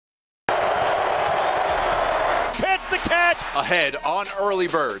catch. Ahead on Early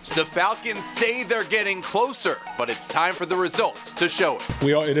Birds, the Falcons say they're getting closer, but it's time for the results to show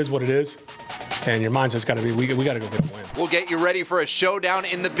it. It is what it is, and your mindset's got to be, we got to go get a win. We'll get you ready for a showdown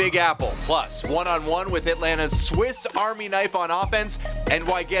in the Big Apple, plus one-on-one with Atlanta's Swiss Army knife on offense, and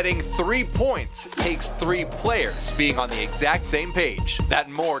why getting 3 points takes 3 players being on the exact same page. That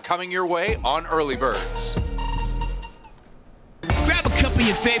and more coming your way on Early Birds. Grab a cup of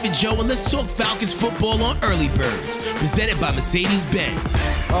your favorite Joe and let's talk Falcons football on Early Birds, presented by Mercedes-Benz.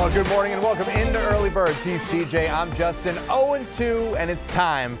 Oh, good morning and welcome into Early Birds. He's DJ, I'm Justin, 0-2, and it's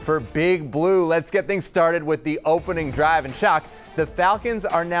time for Big Blue. Let's get things started with the opening drive. And shock, the Falcons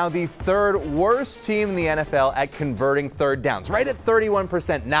are now the 3rd worst team in the NFL at converting third downs, right at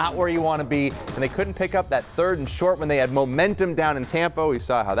 31%, not where you want to be. And they couldn't pick up that 3rd and short when they had momentum down in Tampa. We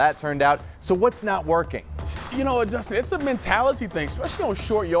saw how that turned out. So what's not working? You know, Justin, it's a mentality thing, especially on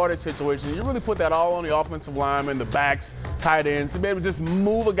short yardage situations. You really put that all on the offensive linemen, the backs, tight ends, to be able to just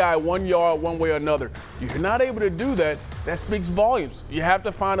move a guy 1 yard one way or another. If you're not able to do that, that speaks volumes. You have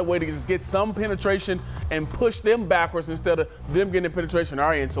to find a way to just get some penetration and push them backwards instead of them getting penetration on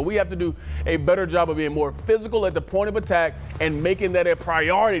our end. So we have to do a better job of being more physical at the point of attack and making that a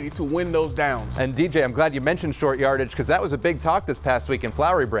priority to win those downs. And DJ, I'm glad you mentioned short yardage because that was a big talk this past week in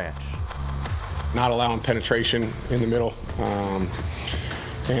Flowery Branch. Not allowing penetration in the middle,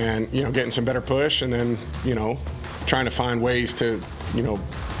 and getting some better push, and then trying to find ways to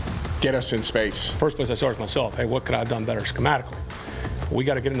get us in space. First place I started myself. Hey, what could I have done better schematically? We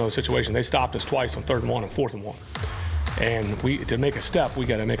got to get in those situations. They stopped us twice on 3rd and 1 and 4th and 1, and to make a step, we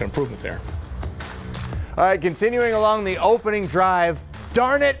got to make an improvement there. All right, continuing along the opening drive.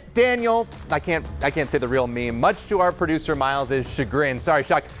 Darn it, Daniel. I can't say the real meme, much to our producer Miles' chagrin. Sorry,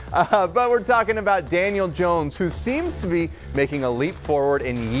 Shock. But we're talking about Daniel Jones, who seems to be making a leap forward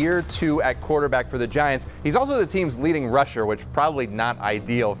in year 2 at quarterback for the Giants. He's also the team's leading rusher, which probably not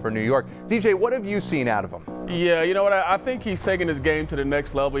ideal for New York. DJ, what have you seen out of him? Yeah, you know what? I think he's taking his game to the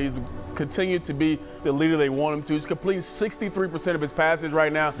next level. He's continued to be the leader they want him to. He's completing 63% of his passes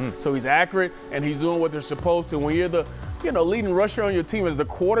right now, so he's accurate and he's doing what they're supposed to. When you're the leading rusher on your team as a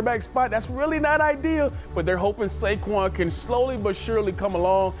quarterback spot, that's really not ideal, but they're hoping Saquon can slowly but surely come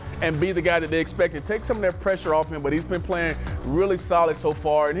along and be the guy that they expect to take some of that pressure off him, but he's been playing really solid so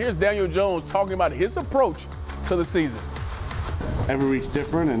far. And here's Daniel Jones talking about his approach to the season. Every week's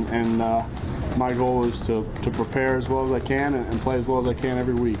different, and my goal is to prepare as well as I can and play as well as I can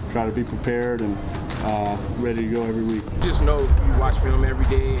every week. Try to be prepared and ready to go every week. Just know you watch film every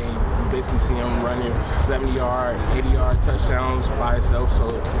day and you basically see him running 70-yard, 80-yard touchdowns by himself,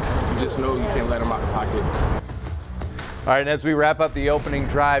 so you just know you can't let him out of the pocket. All right, and as we wrap up the opening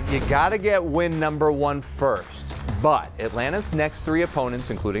drive, you got to get win number 1 first. But Atlanta's next 3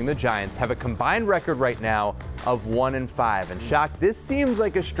 opponents, including the Giants, have a combined record right now of 1-5. And Shock, this seems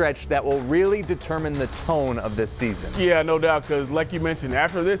like a stretch that will really determine the tone of this season. Yeah, no doubt, because like you mentioned,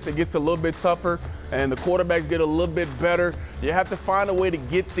 after this, it gets a little bit tougher and the quarterbacks get a little bit better. You have to find a way to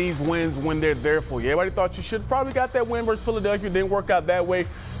get these wins when they're there for you. Everybody thought you should probably got that win versus Philadelphia. It didn't work out that way.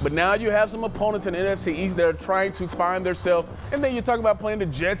 But now you have some opponents in the NFC East that are trying to find themselves. And then you talk about playing the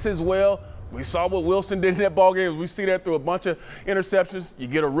Jets as well. We saw what Wilson did in that ball game. We see that through a bunch of interceptions. You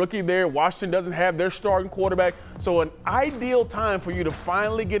get a rookie there. Washington doesn't have their starting quarterback. So an ideal time for you to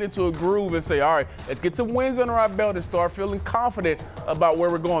finally get into a groove and say, all right, let's get some wins under our belt and start feeling confident about where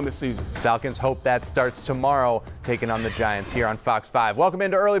we're going this season. Falcons hope that starts tomorrow, taking on the Giants here on Fox 5. Welcome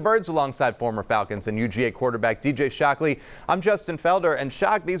into Early Birds alongside former Falcons and UGA quarterback DJ Shockley. I'm Justin Felder, and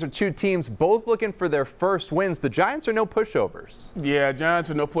Shock, these are 2 teams both looking for their first wins. The Giants are no pushovers. Yeah,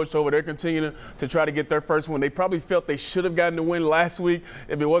 Giants are no pushover. They're continuing to try to get their first win. They probably felt they should have gotten the win last week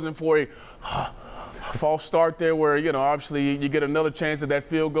if it wasn't for a false start there where, obviously you get another chance at that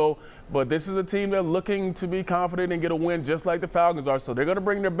field goal. But this is a team that's looking to be confident and get a win just like the Falcons are. So they're going to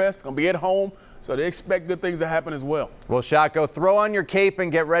bring their best, going to be at home. So they expect good things to happen as well. Well, Shock, go throw on your cape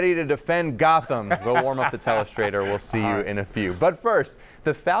and get ready to defend Gotham. Go warm up the telestrator. We'll see you in a few. But first,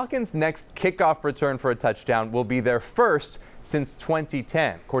 the Falcons' next kickoff return for a touchdown will be their first since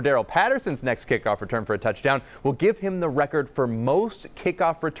 2010. Cordero Patterson's next kickoff return for a touchdown will give him the record for most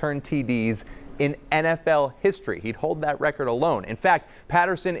kickoff return TDs in NFL history. He'd hold that record alone. In fact,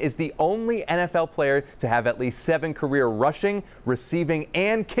 Patterson is the only NFL player to have at least 7 career rushing, receiving,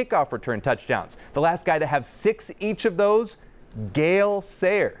 and kickoff return touchdowns. The last guy to have 6 each of those, Gale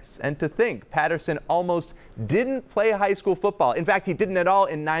Sayers. And to think, Patterson almost didn't play high school football. In fact, he didn't at all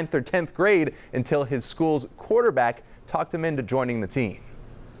in 9th or 10th grade until his school's quarterback talked him into joining the team.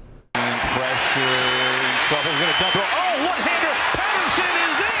 And pressure, in trouble, we're going to dump it. Oh, one-hander, Patterson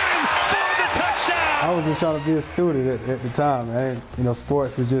is in for the touchdown. I was just trying to be a student at the time, man. You know,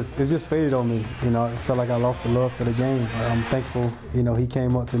 sports is just faded on me. You know, I felt like I lost the love for the game. I'm thankful, you know, he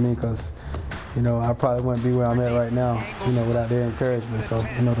came up to me because, you know, I probably wouldn't be where I'm at right now, you know, without their encouragement. So,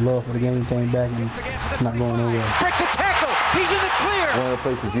 you know, the love for the game came back, and it's not going nowhere. Breaks a tackle. He's in the clear. One of the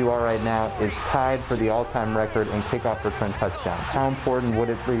places you are right now is tied for the all-time record in kickoff return touchdowns. How important would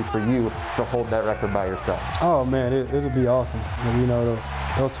it be for you to hold that record by yourself? Oh, man, it'll be awesome. You know,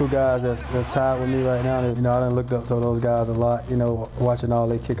 those two guys that's tied with me right now, you know, I done looked up to those guys a lot, you know, watching all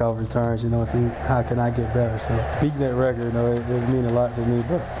their kickoff returns, you know, and see how can I get better. So beating that record, you know, it mean a lot to me,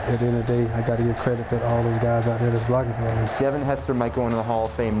 but at the end of the day, I got to give credit to all those guys out there that's blocking for me. Devin Hester might go into the Hall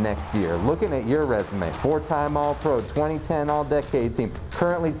of Fame next year. Looking at your resume, 4-time All-Pro, 2010 All-Decade team,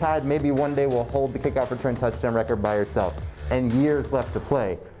 currently tied, maybe one day will hold the kickoff return touchdown record by yourself, and years left to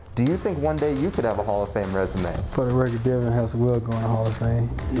play. Do you think one day you could have a Hall of Fame resume? For the record, Devin Hester will go in the Hall of Fame.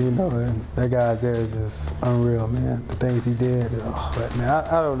 You know, and that guy there is just unreal, man. The things he did. But man,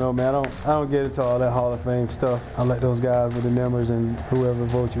 I don't know, man. I don't get into all that Hall of Fame stuff. I let those guys with the numbers and whoever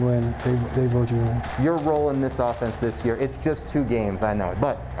vote you in, they vote you in. Your role in this offense this year, it's just 2 games, I know,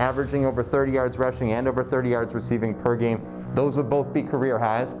 but averaging over 30 yards rushing and over 30 yards receiving per game, those would both be career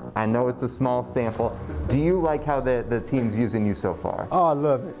highs. I know it's a small sample. Do you like how the team's using you so far? Oh, I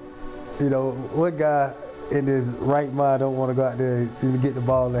love it. You know, what guy in his right mind don't want to go out there and get the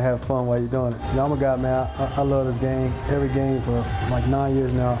ball and have fun while you're doing it? You know, I'm a guy, man, I love this game. Every game for like 9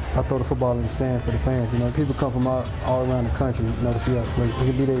 years now, I throw the football in the stands to the fans. You know, people come from all around the country, you know, to see us play. It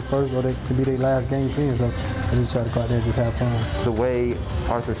could be their first or it could be their last game seeing, so I just try to go out there and just have fun. The way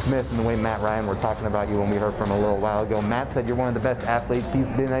Arthur Smith and the way Matt Ryan were talking about you when we heard from him a little while ago, Matt said you're one of the best athletes he's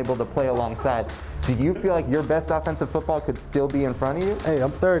been able to play alongside. Do you feel like your best offensive football could still be in front of you? Hey, I'm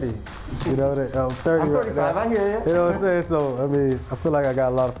 30. You know, I'm 30 I'm 35, right now. I hear you. You know what I'm saying? So, I mean, I feel like I got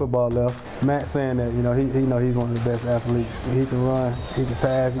a lot of football left. Matt saying that, you know, he know he's one of the best athletes. He can run, he can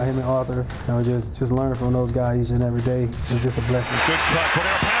pass. Him and Arthur, you know, just learning from those guys each and every day is just a blessing. Good cut.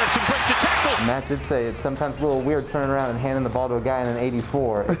 Cordell Patterson breaks the tackle. Matt did say it's sometimes a little weird turning around and handing the ball to a guy in an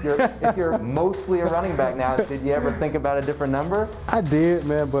 84. If you're mostly a running back now, did you ever think about a different number? I did,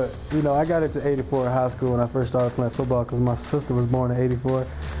 man, but, you know, I got into 84 in high school when I first started playing football because my sister was born in 84.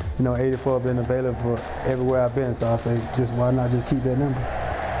 You know, 84 been available for everywhere I've been, so I say, why not just keep that number?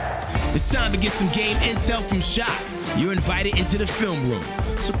 It's time to get some game intel from Shock. You're invited into the film room,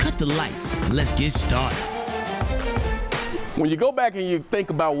 so cut the lights and let's get started. When you go back and you think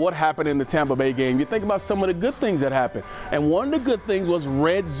about what happened in the Tampa Bay game, you think about some of the good things that happened. And one of the good things was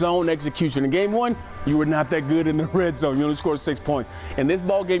red zone execution. In game 1, you were not that good in the red zone. You only scored 6 points. In this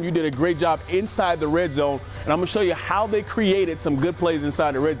ball game, you did a great job inside the red zone. And I'm going to show you how they created some good plays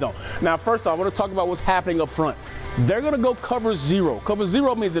inside the red zone. Now, first off, I want to talk about what's happening up front. They're going to go cover 0. Cover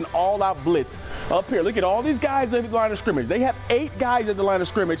 0 means an all-out blitz. Up here, look at all these guys at the line of scrimmage. They have 8 guys at the line of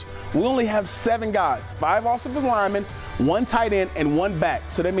scrimmage. We only have 7 guys, 5 offensive linemen, 1 tight end, and 1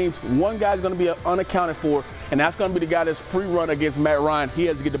 back. So that means 1 guy's going to be unaccounted for, and that's going to be the guy that's free run against Matt Ryan. He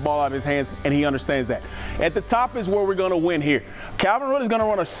has to get the ball out of his hands, and he understands that. At the top is where we're going to win here. Calvin Ridley is going to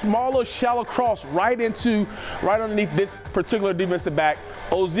run a smaller, shallow cross right underneath this particular defensive back.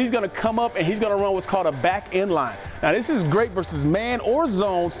 OZ's going to come up, and he's going to run what's called a back end line. Now, this is great versus man or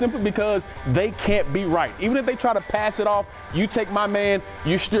zone simply because they can't be right. Even if they try to pass it off, you take my man,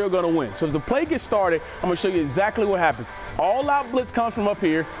 you're still going to win. So as the play gets started, I'm going to show you exactly what happens. All-out blitz comes from up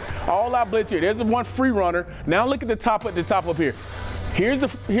here. All-out blitz here. There's the 1 free runner. Now look at the top up here. Here's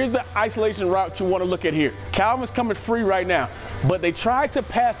the isolation route you want to look at here. Calvin's coming free right now, but they tried to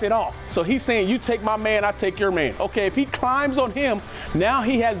pass it off. So he's saying, you take my man, I take your man. Okay, if he climbs on him, now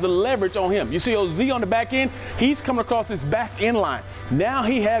he has the leverage on him. You see OZ on the back end? He's coming across this back end line. Now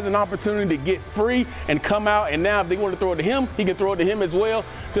he has an opportunity to get free and come out, and now if they want to throw it to him, he can throw it to him as well.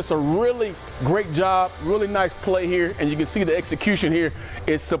 Just a really great job, really nice play here, and you can see the execution here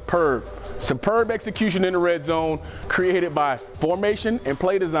is superb. Superb execution in the red zone, created by formation and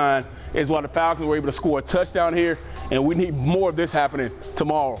play design, is why the Falcons were able to score a touchdown here, and we need more of this happening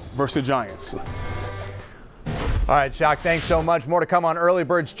tomorrow versus the Giants. All right, Shock, thanks so much. More to come on Early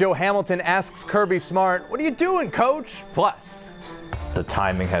Birds. Joe Hamilton asks Kirby Smart, what are you doing, coach? Plus, The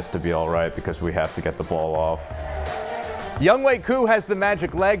timing has to be all right because we have to get the ball off. Younghoe Koo has the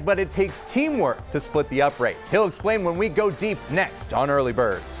magic leg, but it takes teamwork to split the uprights. He'll explain when we go deep next on Early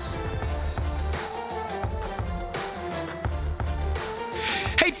Birds.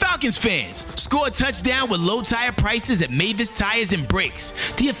 Hey Falcons fans, score a touchdown with low tire prices at Mavis Tires and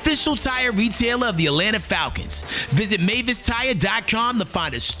Brakes, the official tire retailer of the Atlanta Falcons. Visit MavisTire.com to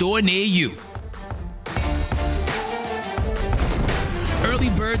find a store near you.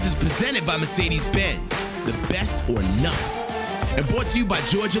 Early Birds is presented by Mercedes-Benz, the best or nothing. And brought to you by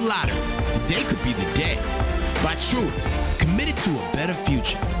Georgia Lottery. Today could be the day. By Truist, committed to a better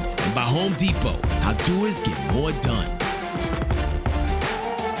future. And by Home Depot, how doers get more done.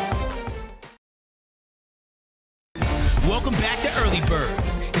 Welcome back to Early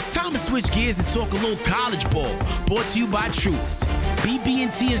Birds. It's time to switch gears and talk a little college ball. Brought to you by Truist. BB&T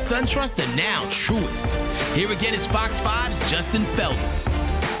and SunTrust are now Truist. Here again is Fox 5's Justin Felder.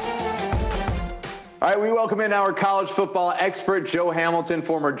 All right, we welcome in our college football expert, Joe Hamilton,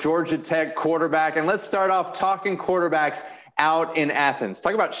 former Georgia Tech quarterback. And let's start off talking quarterbacks out in Athens.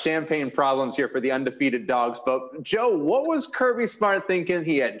 Talk about champagne problems here for the undefeated Dogs. But, Joe, what was Kirby Smart thinking?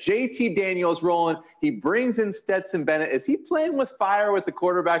 He had JT Daniels rolling. He brings in Stetson Bennett. Is he playing with fire with the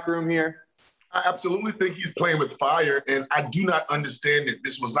quarterback room here? I absolutely think he's playing with fire, and I do not understand it.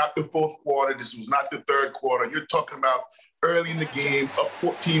 This was not the fourth quarter. This was not the third quarter. You're talking about early in the game, up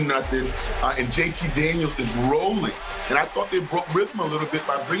 14-0, and JT Daniels is rolling. And I thought they broke rhythm a little bit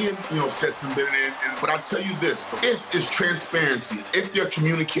by bringing, Stetson Bennett in. But I'll tell you this, if it's transparency, if they're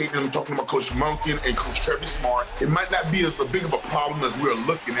communicating, I'm talking about Coach Monken and Coach Kirby Smart, it might not be as big of a problem as we're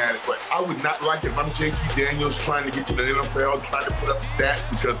looking at it. But I would not like it if I'm JT Daniels trying to get to the NFL, trying to put up stats,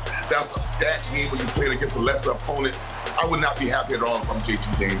 because that's a stat game when you're playing against a lesser opponent. I would not be happy at all if I'm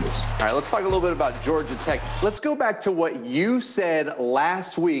JT Daniels. All right, let's talk a little bit about Georgia Tech. Let's go back to what you said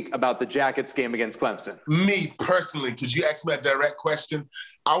last week about the Jackets game against Clemson. Me, personally, because you asked me a direct question,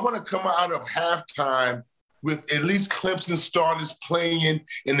 I want to come out of halftime with at least Clemson starters playing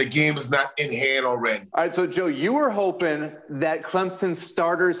and the game is not in hand already. All right, so, Joe, you were hoping that Clemson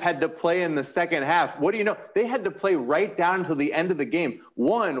starters had to play in the second half. What do you know? They had to play right down until the end of the game.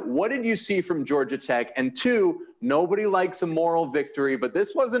 One, what did you see from Georgia Tech? And two, nobody likes a moral victory, but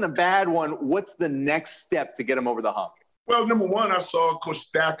this wasn't a bad one. What's the next step to get them over the hump? Well, number one, I saw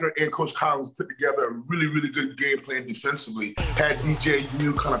Coach Thacker and Coach Collins put together a really, really good game plan defensively. Had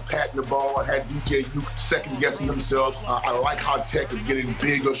DJU kind of patting the ball, had DJU second-guessing themselves. I like how Tech is getting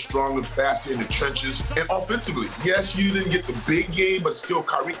bigger, stronger, faster in the trenches. And offensively, yes, you didn't get the big game, but still,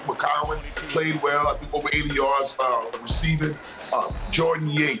 Kyrie McCowan played well. I think over 80 yards receiving. Jordan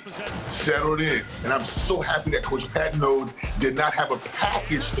Yates settled in. And I'm so happy that Coach Patnode did not have a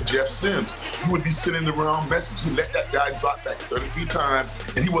package for Jeff Sims. He would be sending the wrong message. He let that guy drop back 33 times,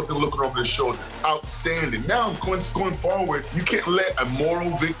 and he wasn't looking over his shoulder. Outstanding. Now, going forward, you can't let a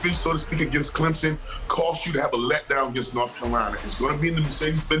moral victory, so to speak, against Clemson cost you to have a letdown against North Carolina. It's going to be in the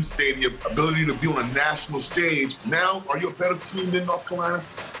Mercedes-Benz Stadium, ability to be on a national stage. Now, are you a better team than North Carolina?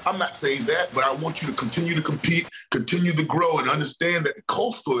 I'm not saying that, but I want you to continue to compete, continue to grow, and understand that the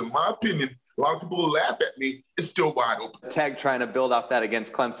Coastal, in my opinion, a lot of people will laugh at me, it's still wide open. Tech trying to build off that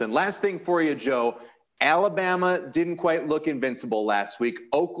against Clemson. Last thing for you, Joe. Alabama didn't quite look invincible last week.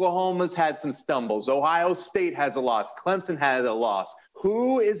 Oklahoma's had some stumbles. Ohio State has a loss. Clemson had a loss.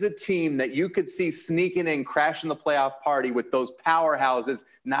 Who is a team that you could see sneaking in, crashing the playoff party with those powerhouses,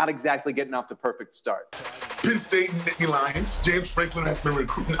 not exactly getting off to perfect starts? Penn State Nittany Lions. James Franklin has been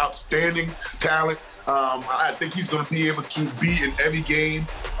recruiting outstanding talent. I think he's going to be able to be in every game.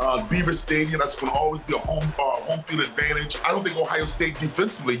 Beaver Stadium, that's going to always be a home field advantage. I don't think Ohio State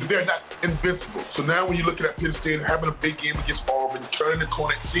defensively, they're not invincible. So now when you look at Penn State having a big game against Auburn, turning the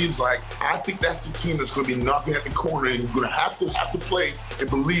corner, it seems like, I think that's the team that's going to be knocking at the corner, and you're going to have to play and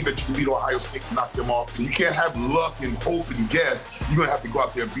believe that you can beat Ohio State and knock them off. So you can't have luck and hope and guess. You're going to have to go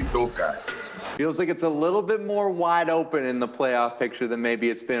out there and beat those guys. Feels like it's a little bit more wide open in the playoff picture than maybe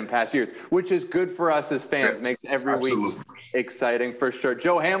it's been in past years, which is good for us as fans. Yes, makes every absolutely. week exciting for sure.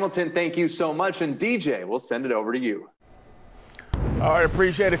 Joe Hamilton, thank you so much. And DJ, we'll send it over to you. All right,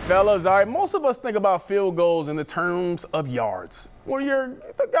 appreciate it, fellas. All right, most of us think about field goals in the terms of yards. When you're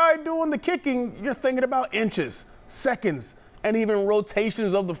the guy doing the kicking, you're thinking about inches, seconds, and even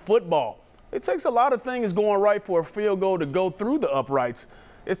rotations of the football. It takes a lot of things going right for a field goal to go through the uprights.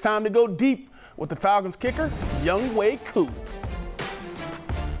 It's time to go deep with the Falcons kicker, Younghoe Koo.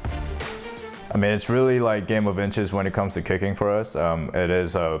 I mean, it's really like game of inches when it comes to kicking for us. It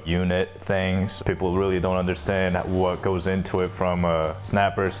is a unit thing. People really don't understand what goes into it from a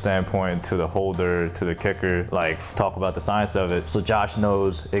snapper standpoint to the holder to the kicker. Like, talk about the science of it. So Josh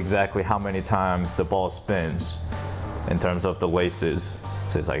knows exactly how many times the ball spins in terms of the laces.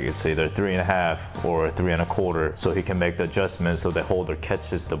 So it's like it's either 3.5 or 3 1/4, so he can make the adjustment so the holder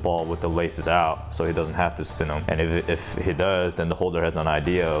catches the ball with the laces out, so he doesn't have to spin them. And if he does, then the holder has an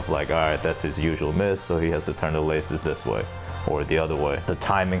idea of like, all right, that's his usual miss, so he has to turn the laces this way. or the other way. The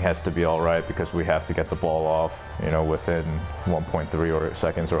timing has to be all right because we have to get the ball off, you know, within 1.3 or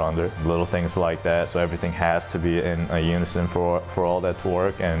seconds or under. Little things like that. So everything has to be in a unison for all that to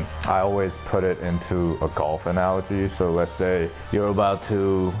work. And I always put it into a golf analogy. So let's say you're about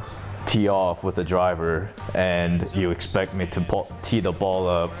to tee off with a driver and you expect me to tee the ball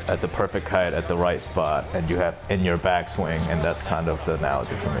up at the perfect height at the right spot, and you have in your backswing, and that's kind of the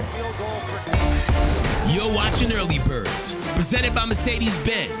analogy for me. You're watching Early Birds, presented by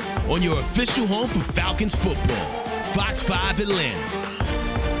Mercedes-Benz, on your official home for Falcons football, Fox 5 Atlanta.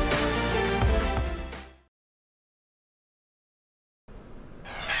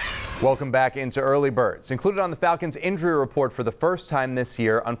 Welcome back into Early Birds. Included on the Falcons injury report for the first time this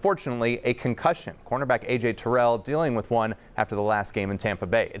year, unfortunately, a concussion. Cornerback A.J. Terrell dealing with one after the last game in Tampa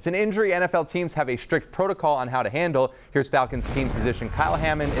Bay. It's an injury NFL teams have a strict protocol on how to handle. Here's Falcons team physician Kyle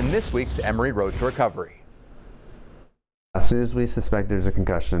Hammond in this week's Emory Road to Recovery. As soon as we suspect there's a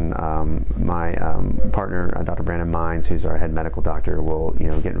concussion, my partner, Dr. Brandon Mines, who's our head medical doctor, will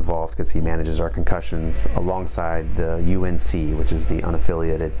get involved because he manages our concussions alongside the UNC, which is the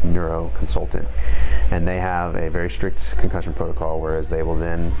unaffiliated neuro consultant. And they have a very strict concussion protocol, whereas they will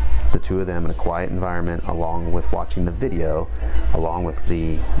then, the two of them in a quiet environment, along with watching the video, along with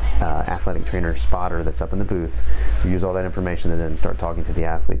the athletic trainer spotter that's up in the booth, use all that information and then start talking to the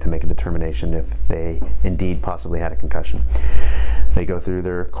athlete to make a determination if they indeed possibly had a concussion. They go through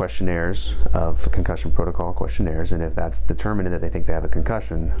their questionnaires of concussion protocol questionnaires, and if that's determined that they think they have a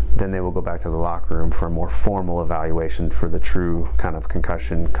concussion, then they will go back to the locker room for a more formal evaluation for the true kind of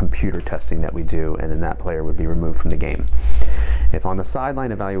concussion computer testing that we do, and then that player would be removed from the game. If on the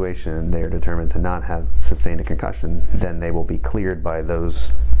sideline evaluation they are determined to not have sustained a concussion, then they will be cleared by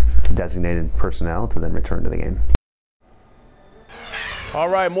those designated personnel to then return to the game. All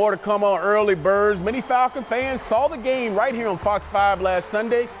right, more to come on Early Birds. Many Falcon fans saw the game right here on Fox 5 last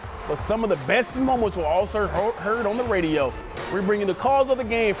Sunday, but some of the best moments were also heard on the radio. We're bringing the calls of the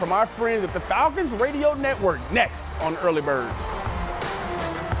game from our friends at the Falcons Radio Network next on Early Birds.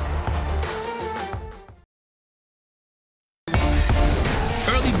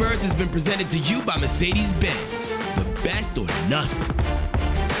 Early Birds has been presented to you by Mercedes-Benz, the best or nothing.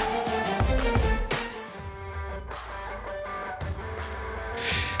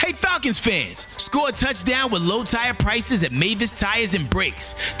 Hey Falcons fans, score a touchdown with low tire prices at Mavis Tires and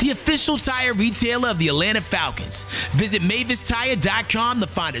Brakes, the official tire retailer of the Atlanta Falcons. Visit MavisTire.com to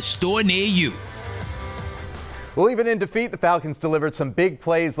find a store near you. Well, even in defeat, the Falcons delivered some big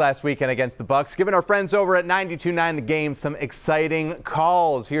plays last weekend against the Bucs, giving our friends over at 92.9 The Game some exciting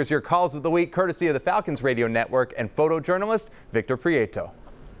calls. Here's your calls of the week, courtesy of the Falcons Radio Network and photojournalist Victor Prieto.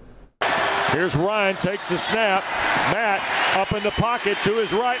 Here's Ryan, takes the snap. Matt up in the pocket to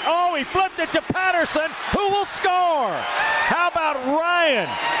his right. Oh, he flipped it to Patterson, who will score. How about Ryan?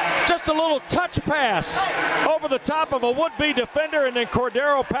 Just a little touch pass over the top of a would-be defender, and then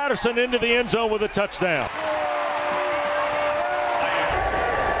Cordero Patterson into the end zone with a touchdown.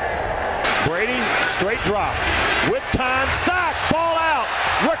 Brady, straight drop. With time, sack, ball out.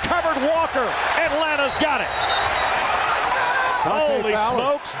 Recovered Walker. Atlanta's got it. Holy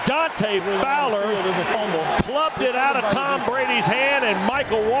smokes, Dante Fowler clubbed it out of Tom Brady's hand, and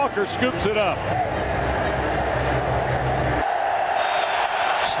Michael Walker scoops it up.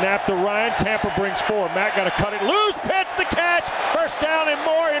 Snap to Ryan, Tampa brings 4. Matt got to cut it loose, pitch the catch, first down and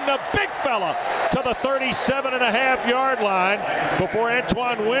more, in the big fella to the 37.5-yard line before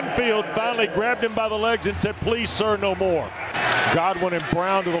Antoine Winfield finally grabbed him by the legs and said, please sir, no more. Godwin and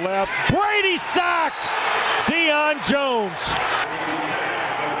Brown to the left. Brady sacked! Deion Jones.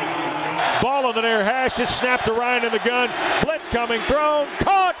 Ball on the near hash, just snapped to Ryan in the gun. Blitz coming, thrown,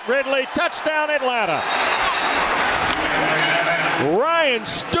 caught, Ridley, touchdown Atlanta. Ryan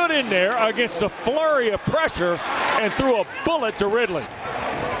stood in there against a flurry of pressure and threw a bullet to Ridley.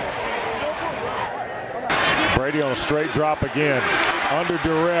 Brady on a straight drop again, under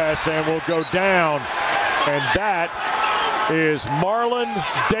duress, and will go down. And that is Marlon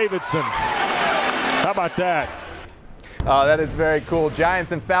Davidson. How about that? Oh, that is very cool.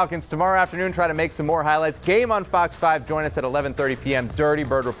 Giants and Falcons tomorrow afternoon. Try to make some more highlights. Game on Fox 5. Join us at 11:30 p.m. Dirty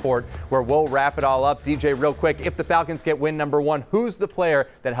Bird Report, where we'll wrap it all up. DJ, real quick, if the Falcons get win number 1, who's the player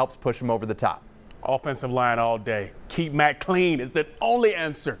that helps push them over the top? Offensive line all day. Keep Matt clean is the only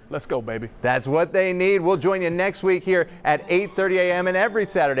answer. Let's go, baby. That's what they need. We'll join you next week here at 8:30 a.m. and every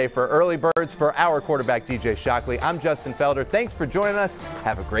Saturday for Early Birds. For our quarterback, DJ Shockley, I'm Justin Felder. Thanks for joining us.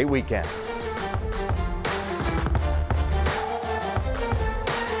 Have a great weekend.